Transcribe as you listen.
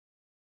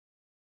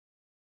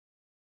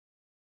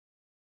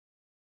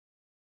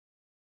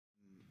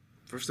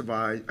First of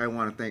all, I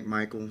want to thank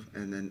Michael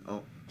and then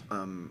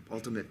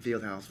Ultimate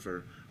Fieldhouse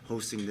for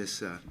hosting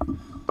this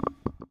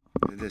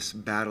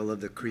Battle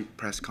of the Creek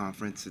press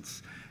conference.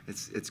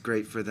 It's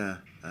great for the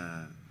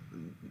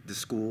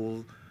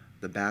school,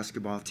 the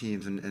basketball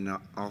teams, and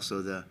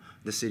also the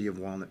city of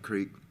Walnut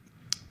Creek.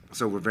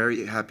 So we're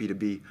very happy to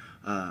be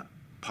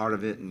part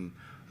of it, and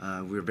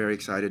we're very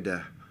excited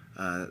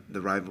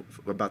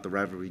about the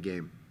rivalry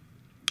game.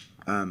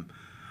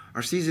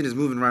 Our season is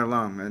moving right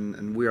along,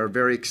 and we are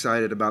very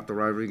excited about the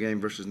rivalry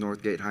game versus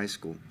Northgate High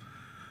School.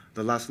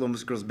 The Las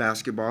Lomas Girls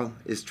Basketball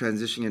is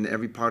transitioning in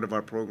every part of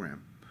our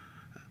program.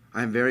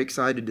 I am very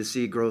excited to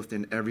see growth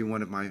in every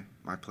one of my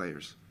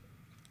players.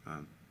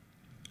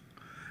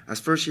 As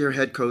first-year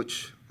head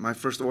coach, my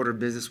first order of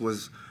business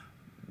was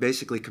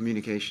basically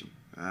communication.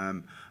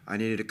 I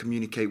needed to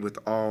communicate with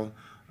all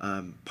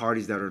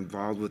parties that are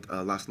involved with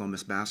Las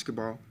Lomas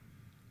Basketball.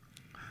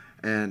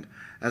 And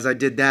as I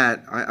did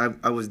that,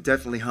 I was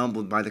definitely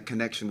humbled by the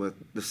connection with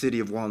the city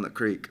of Walnut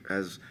Creek,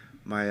 as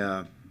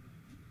my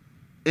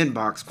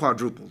inbox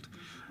quadrupled.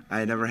 I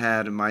had never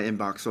had my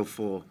inbox so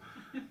full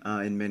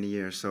in many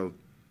years. So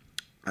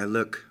I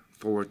look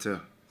forward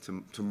to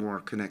more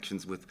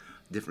connections with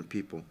different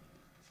people.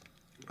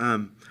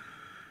 The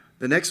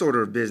next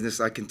order of business,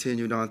 I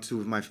continued on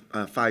to my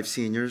 5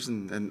 seniors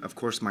and of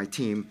course my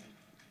team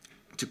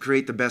to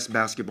create the best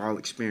basketball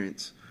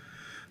experience,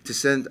 to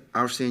send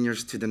our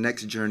seniors to the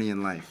next journey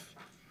in life.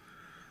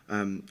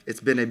 It's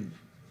been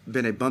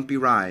a bumpy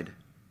road,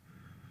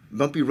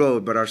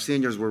 but our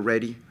seniors were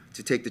ready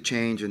to take the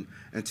change and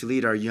to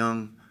lead our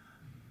young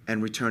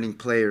and returning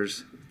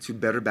players to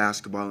better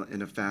basketball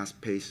in a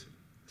fast-paced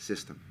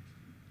system.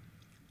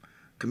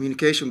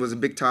 Communication was a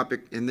big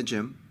topic in the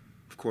gym,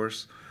 of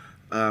course.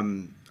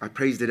 I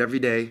praised it every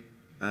day,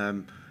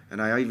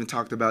 and I even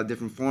talked about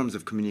different forms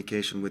of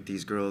communication with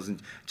these girls,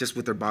 and just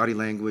with their body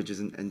languages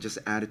and just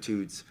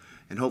attitudes,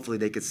 and hopefully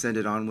they could send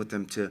it on with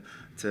them to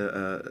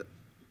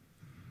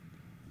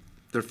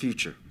their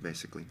future,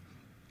 basically.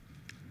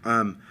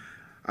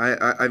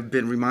 I've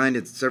been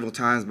reminded several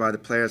times by the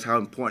players how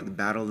important the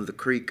Battle of the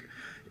Creek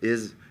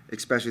is,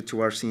 especially to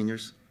our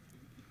seniors.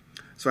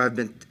 So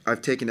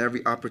I've taken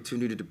every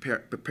opportunity to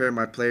prepare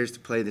my players to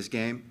play this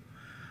game.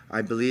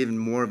 I believe in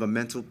more of a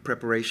mental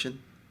preparation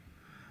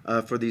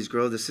for these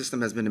girls. The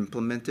system has been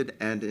implemented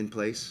and in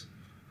place.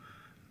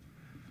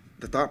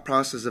 The thought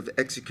process of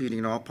executing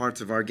in all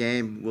parts of our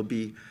game will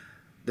be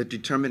the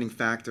determining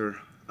factor,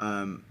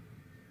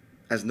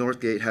 as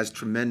Northgate has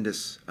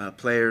tremendous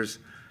players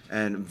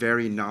and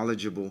very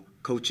knowledgeable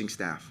coaching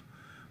staff.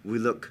 We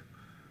look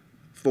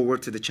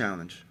forward to the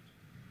challenge.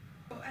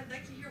 I'd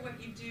like to hear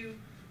what you do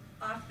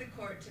off the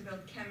court to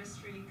build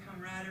chemistry,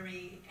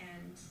 camaraderie,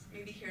 and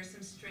maybe hear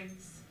some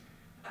strengths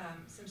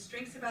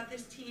about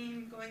this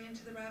team going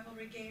into the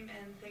rivalry game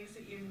and things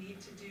that you need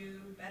to do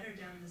better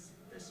down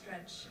the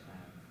stretch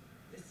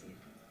this season.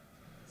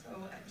 So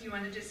do you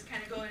want to just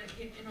kind of go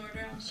in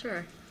order?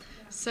 Sure.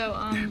 So,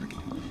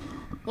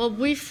 well,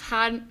 we've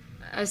had,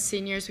 as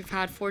seniors, we've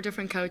had 4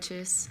 different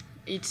coaches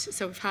each,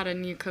 so we've had a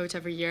new coach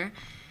every year,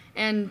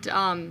 and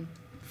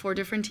 4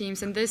 different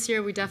teams. And this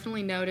year, we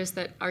definitely noticed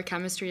that our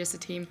chemistry as a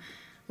team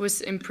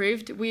was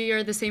improved. We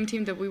are the same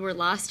team that we were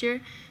last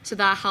year, so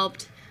that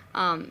helped.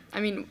 I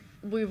mean,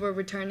 we were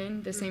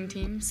returning the same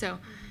team, so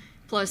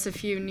plus a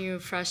few new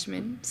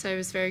freshmen, so it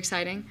was very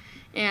exciting.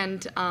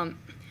 And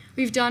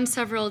we've done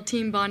several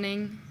team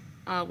bonding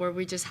where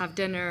we just have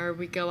dinner or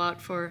we go out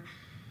for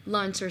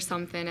lunch or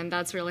something, and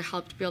that's really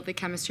helped build the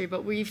chemistry.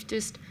 But we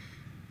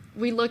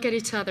look at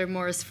each other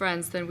more as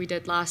friends than we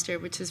did last year,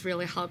 which has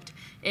really helped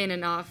in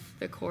and off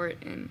the court.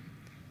 And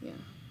yeah,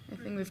 I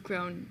think we've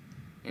grown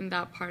in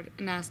that part,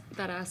 in that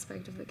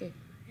aspect of the game.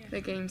 Yeah.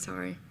 The game,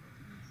 sorry.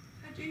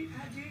 How do you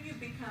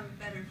become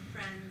better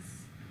friends?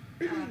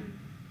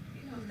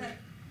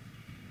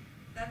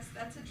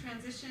 That's a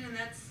transition, and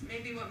that's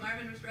maybe what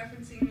Marvin was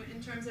referencing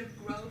in terms of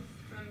growth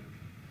from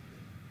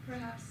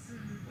perhaps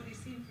what he's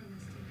seen from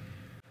this team.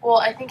 Well,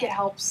 I think it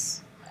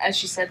helps, as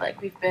she said,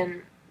 like we've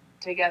been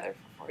together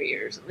for 4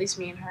 years, at least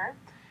me and her.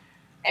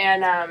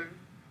 And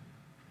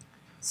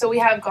so we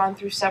have gone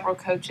through several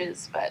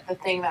coaches, but the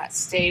thing that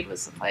stayed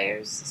was the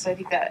players. So I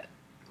think that,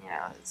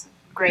 it's a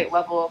great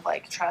level of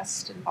like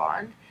trust and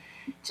bond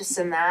just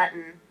in that.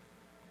 And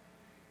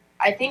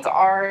I think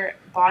our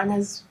bond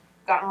has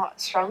gotten a lot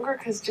stronger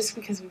because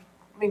we've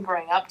been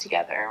growing up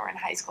together. We're in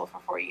high school for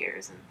 4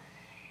 years, and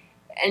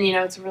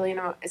it's really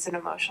it's an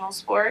emotional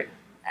sport,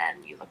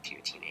 and you look to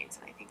your teammates.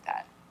 And I think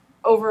that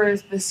over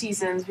the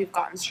seasons we've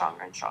gotten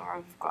stronger and stronger.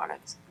 We've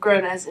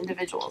grown as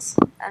individuals,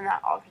 and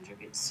that all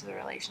contributes to the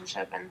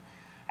relationship. And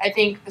I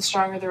think the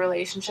stronger the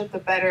relationship, the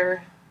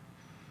better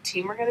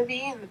team we're going to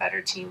be, and the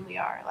better team we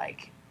are.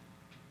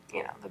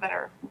 The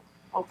better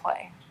we'll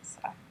play.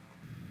 So.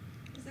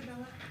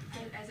 Isabella,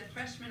 as a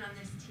freshman on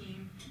this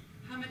team,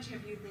 how much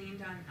have you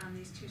leaned on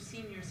these 2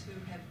 seniors who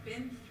have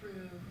been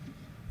through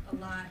a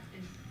lot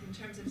in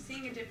terms of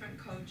seeing a different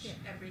coach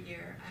every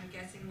year? I'm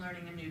guessing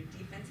learning a new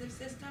defensive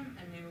system,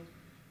 a new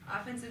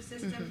offensive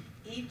system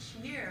each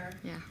year.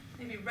 Yeah.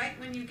 Maybe right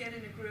when you get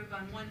in a groove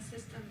on one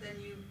system, then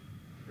you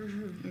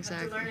have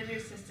Exactly. to learn a new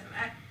system.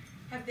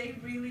 Have they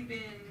really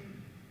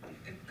been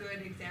a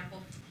good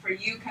example for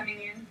you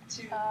coming in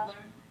to learn?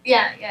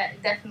 Yeah,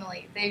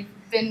 definitely. They've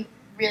been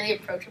really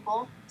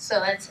approachable, so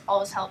that's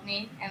always helped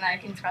me, and I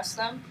can trust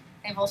them.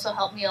 They've also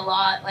helped me a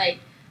lot, like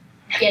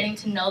getting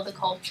to know the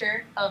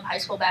culture of high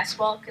school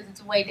basketball, because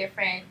it's way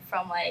different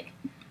from like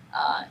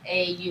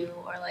AAU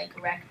or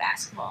like rec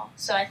basketball.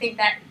 So I think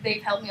that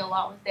they've helped me a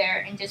lot with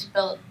there, and just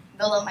build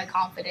up my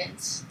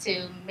confidence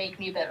to make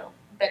me a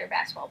better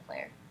basketball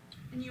player.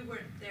 And you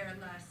weren't there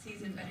last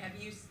season, but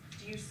do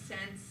you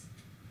sense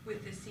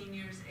with the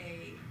seniors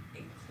a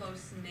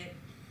close-knit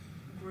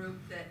group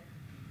that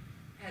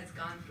has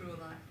gone through a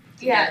lot?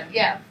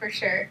 Yeah, for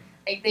sure.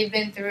 Like they've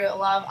been through a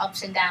lot of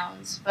ups and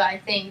downs, but I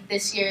think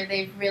this year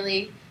they've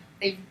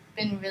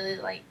been really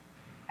like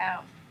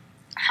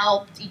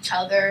helped each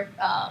other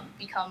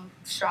become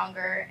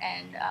stronger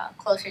and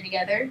closer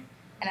together,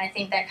 and I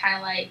think that kind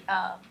of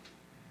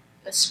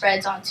like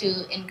spreads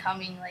onto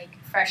incoming like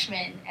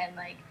freshmen and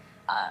like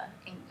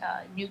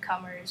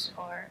newcomers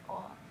or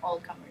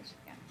oldcomers.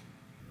 Yeah.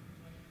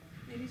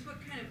 Ladies, what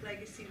kind of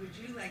legacy would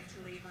you like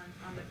to leave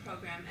on the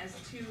program as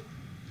two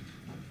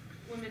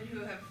women who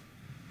have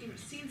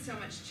seen so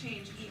much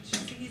change each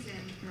season,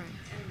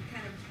 and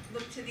kind of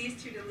look to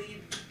these two to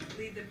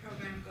lead the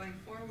program going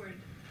forward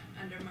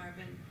under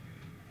Marvin?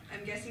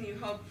 I'm guessing you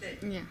hope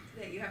that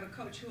you have a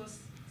coach who will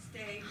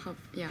stay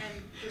and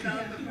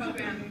develop a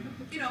program,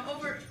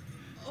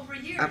 over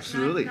years.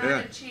 Absolutely,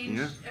 not a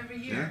change every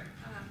year.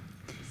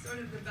 Sort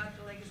of about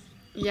the legacy.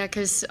 Yeah,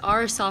 because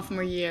our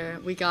sophomore year,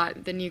 we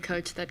got the new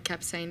coach that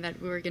kept saying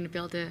that we were going to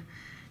build a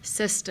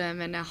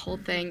system and a whole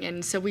thing.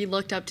 And so we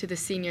looked up to the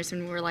seniors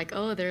and we were like,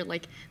 oh, they're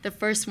like the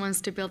first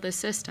ones to build this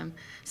system.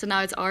 So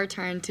now it's our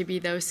turn to be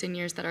those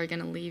seniors that are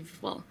going to leave,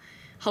 well,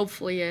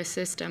 hopefully a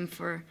system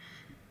for,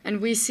 and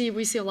we see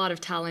a lot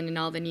of talent in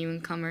all the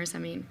newcomers. I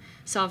mean,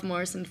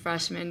 sophomores and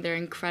freshmen, they're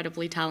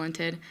incredibly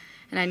talented.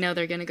 And I know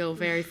they're going to go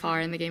very far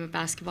in the game of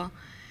basketball.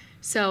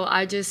 So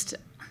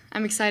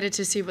I'm excited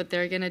to see what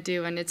they're going to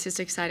do, and it's just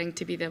exciting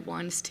to be the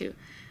ones to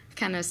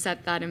kind of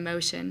set that in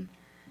motion.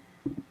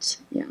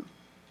 Yeah.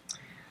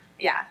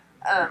 Yeah,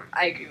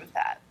 I agree with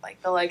that.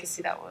 Like, the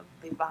legacy that we'll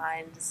leave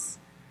behind,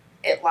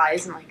 it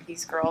lies in, like,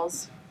 these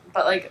girls.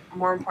 But, like,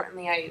 more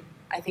importantly,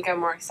 I think I'm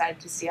more excited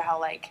to see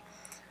how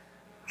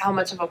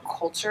much of a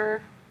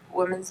culture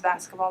women's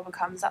basketball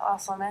becomes at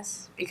Las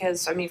Lomas.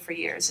 Because, I mean, for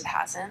years it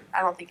hasn't. I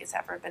don't think it's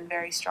ever been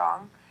very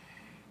strong.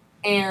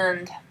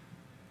 And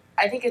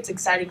I think it's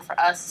exciting for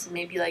us to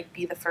maybe, like,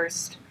 be the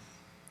first,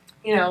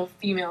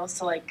 females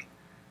to, like,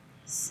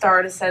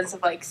 start a sense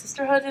of, like,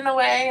 sisterhood in a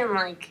way, and,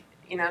 like,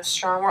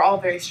 strong. We're all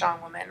very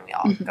strong women. We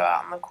all go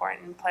out on the court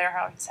and play our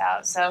hearts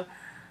out. So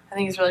I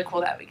think it's really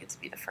cool that we get to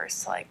be the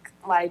first to, like,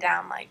 lie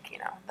down, like,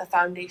 the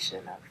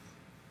foundation of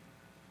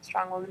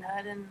strong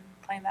womanhood and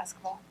playing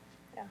basketball.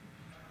 Yeah.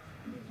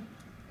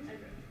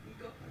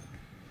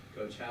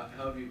 Coach,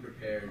 how have you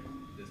prepared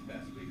this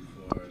past week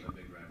for the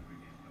big rivalry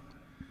game coming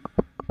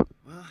up?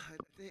 Well, I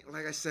think,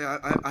 like I said,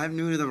 I'm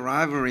new to the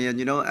rivalry,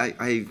 and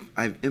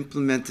I've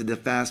implemented the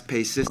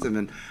fast-paced system,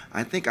 and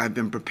I think I've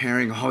been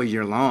preparing all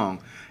year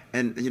long,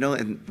 and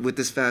and with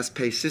this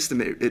fast-paced system,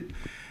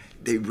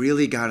 they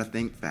really got to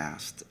think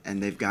fast,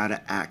 and they've got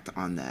to act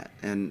on that,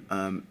 and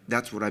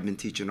that's what I've been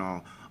teaching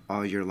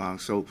all year long.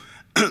 So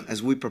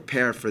as we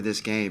prepare for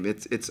this game,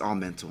 it's all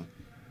mental.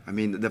 I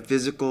mean, the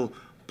physical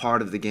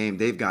part of the game,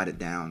 they've got it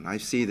down. I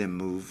see them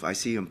move. I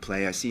see them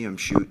play. I see them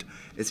shoot.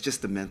 It's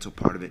just the mental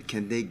part of it.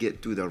 Can they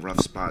get through the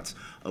rough spots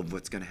of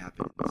what's going to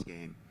happen in this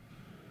game?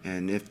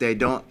 And if they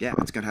don't,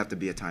 it's going to have to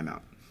be a timeout.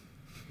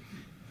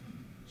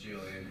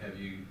 Julian,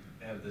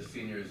 have the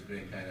seniors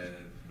been kind of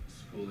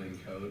schooling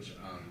Coach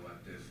on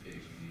what this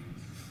game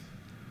means?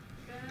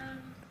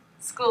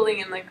 Schooling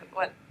in, like,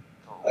 what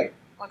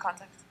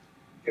context?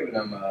 Giving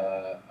them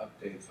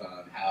updates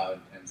on how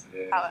intense it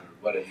is or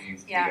what it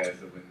means to you guys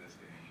to win this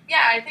game.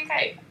 Yeah, I think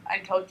I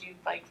told you,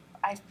 like,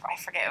 I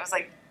forget, it was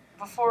like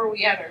before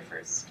we had our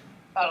first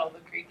Battle of the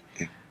Creek,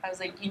 I was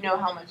like,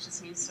 how much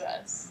this means to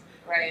us,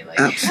 right?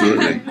 Like,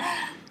 absolutely.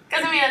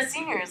 Because, I mean, as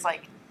seniors,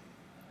 like,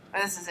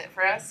 this is it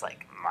for us.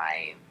 Like,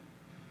 my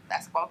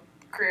basketball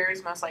career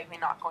is most likely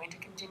not going to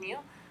continue,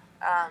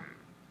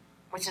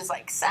 which is,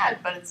 like, sad,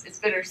 but it's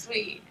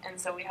bittersweet.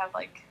 And so we have,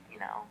 like,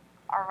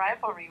 our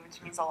rivalry,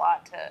 which means a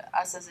lot to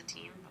us as a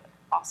team, but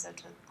also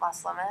to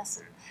Las Lomas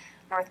and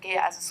Northgate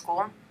as a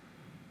school.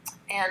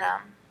 And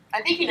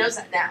I think he knows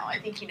that now. I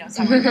think he knows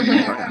how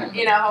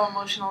how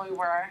emotional we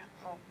were,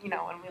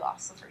 when we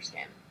lost the first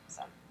game.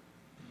 So,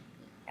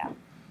 yeah.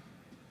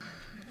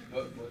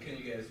 What can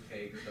you guys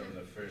take from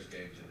the first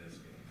game to this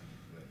game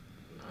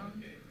with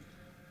Northgate?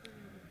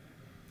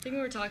 I think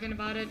we were talking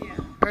about it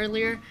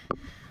earlier.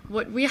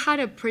 We had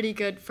a pretty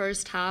good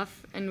first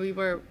half, and we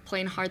were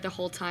playing hard the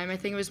whole time. I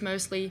think it was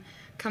mostly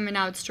coming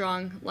out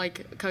strong,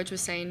 like Coach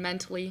was saying,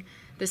 mentally,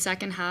 the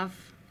second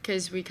half,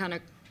 because we kind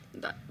of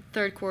the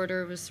third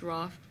quarter was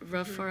rough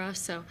for us.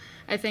 So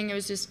I think it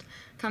was just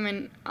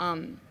coming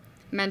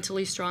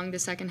mentally strong the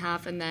second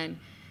half, and then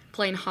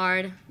playing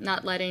hard,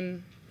 not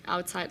letting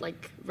outside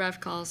like ref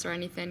calls or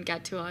anything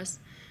get to us,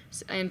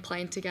 and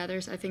playing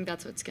together. So I think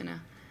that's what's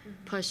gonna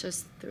push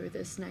us through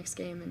this next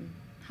game and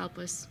help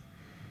us.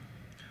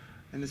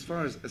 And as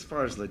far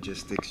as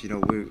logistics, you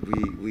know,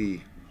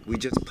 we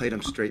just played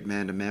them straight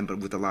man to man, but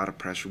with a lot of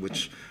pressure,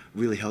 which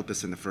really helped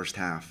us in the first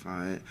half.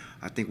 I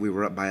think we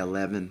were up by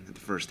 11 in the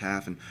first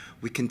half, and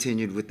we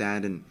continued with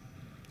that. And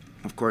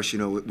of course, you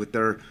know, with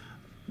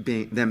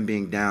them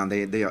being down,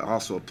 they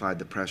also applied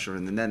the pressure,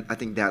 and then I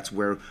think that's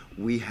where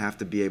we have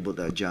to be able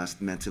to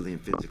adjust mentally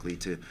and physically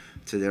to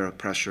their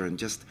pressure, and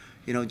just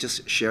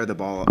share the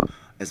ball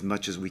as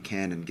much as we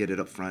can and get it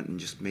up front and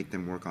just make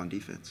them work on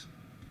defense.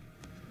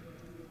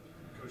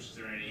 Coach, is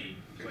there any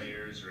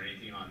players or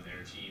anything on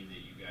their team that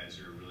you guys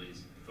are really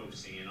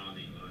focusing in on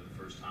that you learned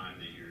the first time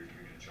that you're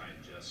going to try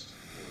and adjust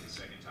for the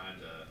second time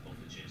to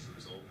hopefully change the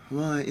result?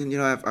 Well, and, you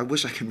know, I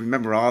wish I could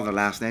remember all the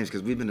last names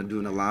because we've been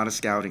doing a lot of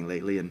scouting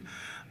lately, and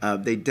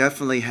they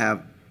definitely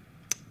have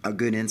a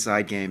good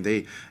inside game.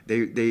 They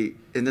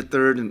in the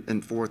third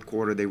and fourth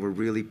quarter, they were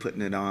really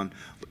putting it on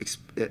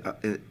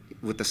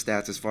with the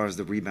stats as far as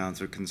the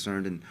rebounds are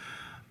concerned,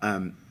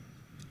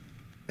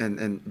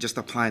 and just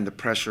applying the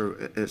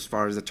pressure as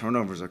far as the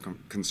turnovers are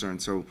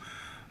concerned. So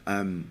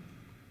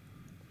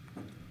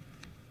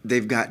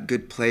they've got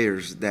good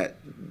players that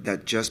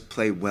just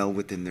play well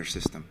within their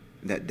system,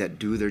 that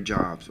do their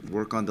jobs,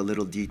 work on the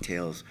little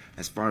details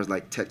as far as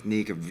like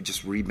technique of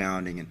just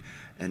rebounding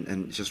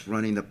and just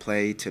running the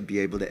play to be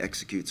able to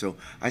execute. So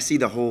I see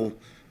the whole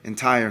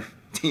entire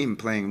team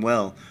playing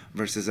well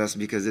versus us,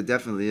 because it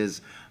definitely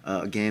is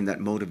a game that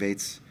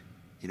motivates,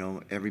 you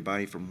know,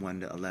 everybody from 1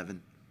 to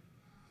 11.